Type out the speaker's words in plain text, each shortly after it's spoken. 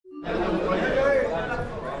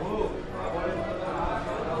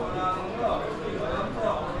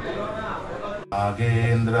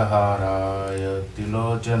नागेन्द्रहाराय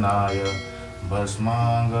तिलोचनाय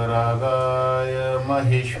भस्मांगरागाय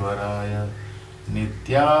महेश्वराय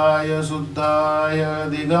नित्याय शुद्धाय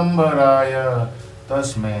दिगंबराय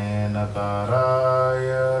तस्मै नकाराय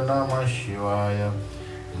नमः शिवाय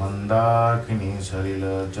मंदाकिनी सलिल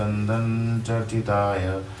चंदन चर्चिताय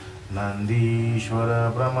नंदीश्वर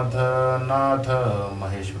प्रमथ नाथ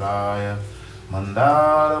महेश्वराय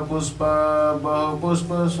मंदार पुष्प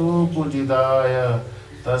बहुपुष्प सुपूजिताय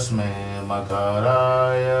तस्मै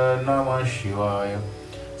मकाराय नमः शिवाय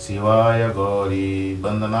शिवाय गौरी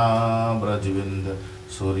वंदना ब्रजविंद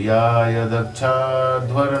सूर्याय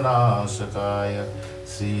दक्षाध्वरनाशकाय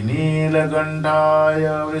श्रीनीलकंठाय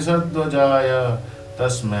वृषध्वजाय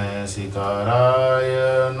तस्मै शिकाराय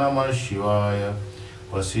नमः शिवाय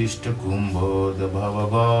वशिष्ठ कुंभोद्भव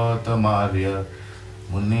गौतमार्य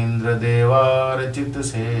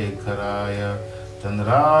मुनीन्द्रदेवार्चितशेखराय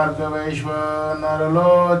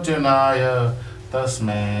चंद्रार्कवैश्वनरलोचनाय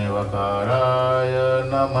तस्मै वकाराय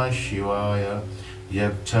नमः शिवाय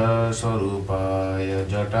यक्षस्वरूपाय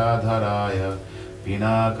जटाधराय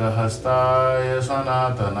पिनाकहस्ताय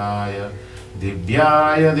सनातनाय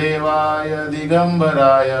दिव्याय देवाय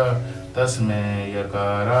दिगंबराय तस्मै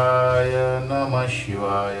यकाराय नमः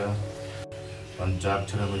शिवाय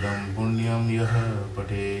पंचाक्षरमिदं पुण्यं यः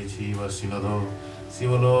पठेत् शिवसिनधो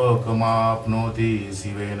शिवलोकमाप्नोति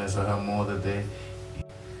शिवेन सह मोदते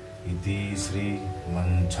इति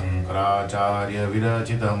श्रीमच्छङ्कराचार्य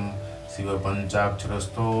विरचितं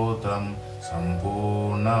शिवपञ्चाक्षरस्तोत्रं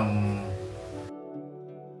सम्पूर्णम्।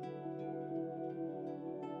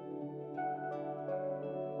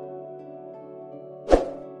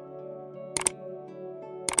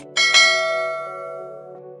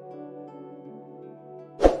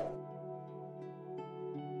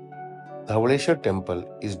 Dhabaleshwar Temple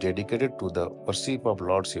is dedicated to the worship of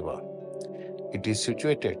Lord Shiva. It is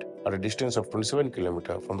situated at a distance of 27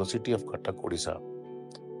 km from the city of Cuttack, Odisha,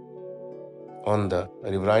 on the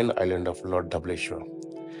riverine island of Lord Dhableshwar.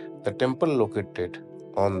 The temple located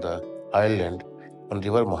on the island on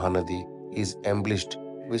river Mahanadi is embellished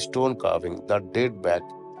with stone carving that date back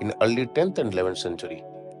in early 10th and 11th century.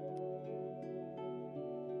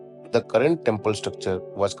 The current temple structure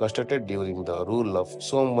was constructed during the rule of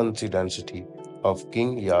Somvanshi dynasty of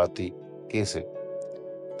King Yati Kese.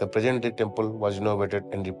 The present-day temple was renovated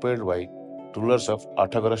and repaired by rulers of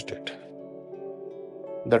Athagara state.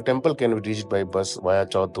 The temple can be reached by bus via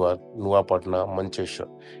Chaudhwar, Nuapatna, Mancheshwar.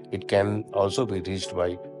 It can also be reached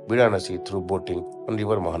by Bidanasi through boating on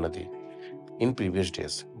river Mahanadi in previous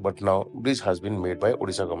days, but now bridge has been made by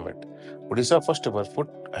Odisha government. Odisha first ever foot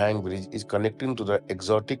hang bridge is connecting to the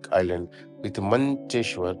exotic island with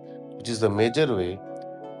Mancheshwar, which is the major way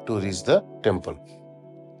to reach the temple.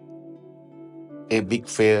 A big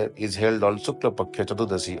fair is held on Shukla Paksha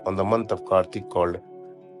Chaturdasi on the month of Kartik called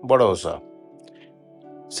Badosa.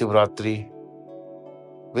 Shivratri.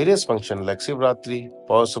 Various functions like Shivratri,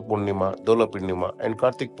 Pausa Purnima, Dola Purnima and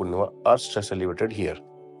Kartik Purnima are celebrated here.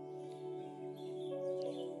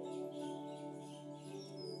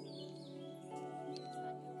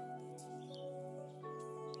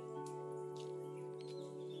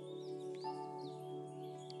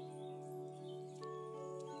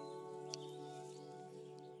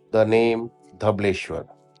 The name Dhableshwar,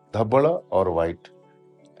 Dhabala or white,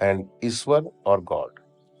 and Iswar or God,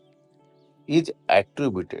 is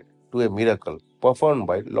attributed to a miracle performed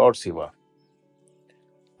by Lord Shiva.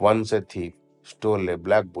 Once a thief stole a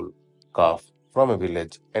black bull calf from a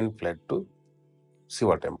village and fled to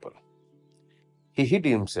Shiva temple. He hid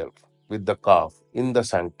himself with the calf in the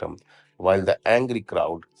sanctum while the angry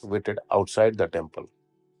crowd waited outside the temple.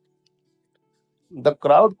 The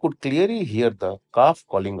crowd could clearly hear the calf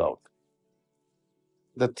calling out.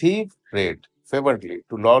 The thief prayed fervently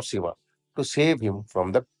to Lord Shiva to save him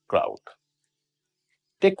from the crowd.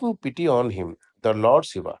 Taking pity on him, the Lord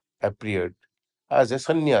Shiva appeared as a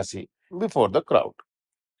sanyasi before the crowd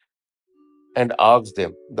and asked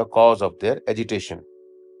them the cause of their agitation.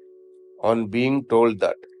 On being told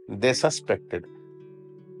that they suspected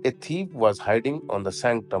a thief was hiding on the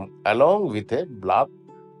sanctum along with a black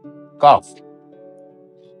calf,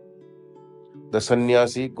 the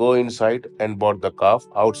sannyasi go inside and brought the calf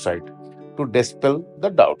outside to dispel the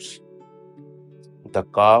doubts. The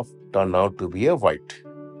calf turned out to be a white,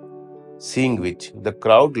 seeing which the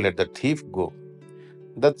crowd let the thief go.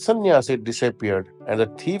 The sannyasi disappeared and the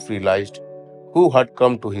thief realized who had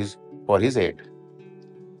come for his aid.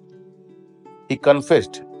 He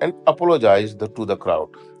confessed and apologized to the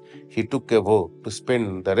crowd. He took a vow to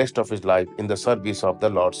spend the rest of his life in the service of the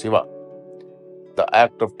Lord Shiva. The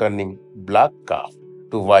act of turning black calf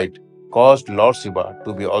to white caused Lord Shiva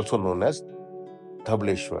to be also known as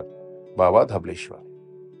Dhabaleshwar, Baba Dhabaleshwar.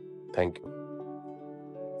 Thank you.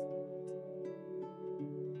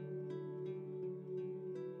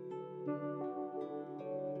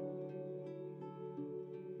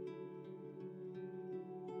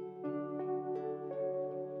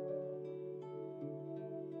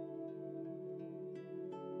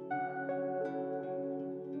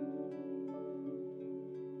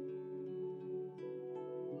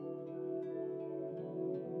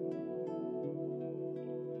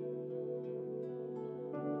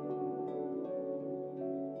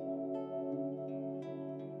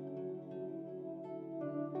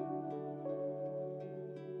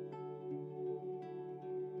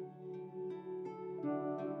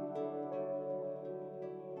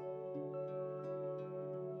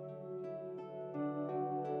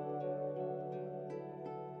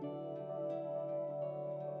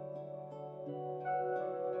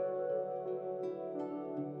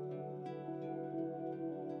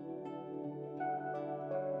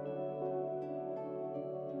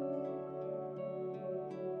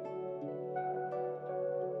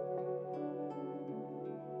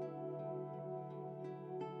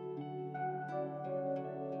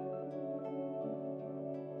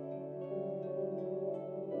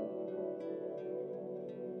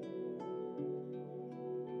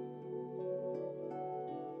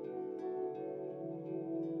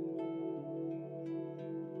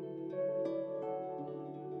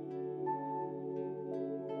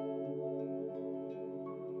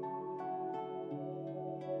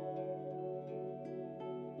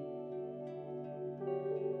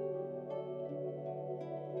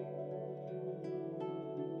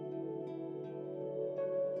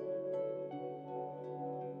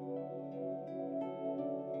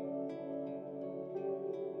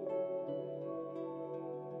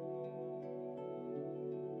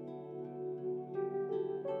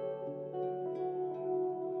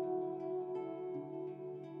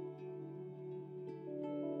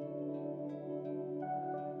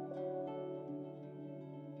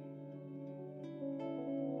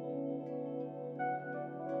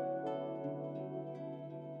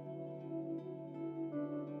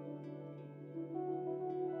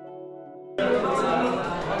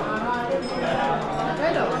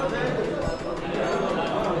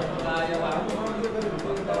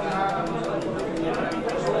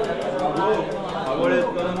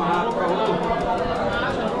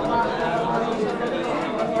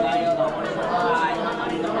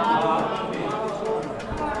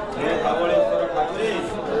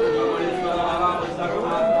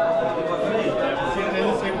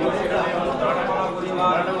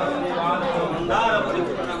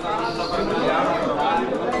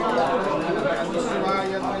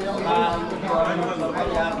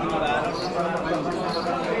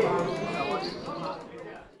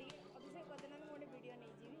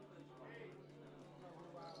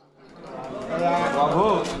 प्रभु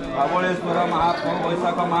धवलेश्वर महाप्रभु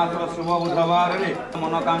वैशाख मासर शुभ बुधवार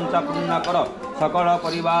मनोकांक्षा पूर्ण कर सकल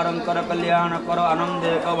परिवार कल्याण कर आनंद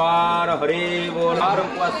एक बार हरे बोल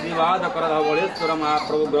आशीर्वाद कर धवलेश्वर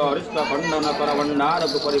महाप्रभु ग्रह खंडन कर भंडार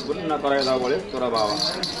को परिपूर्ण कर धवलेश्वर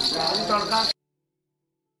बाबा।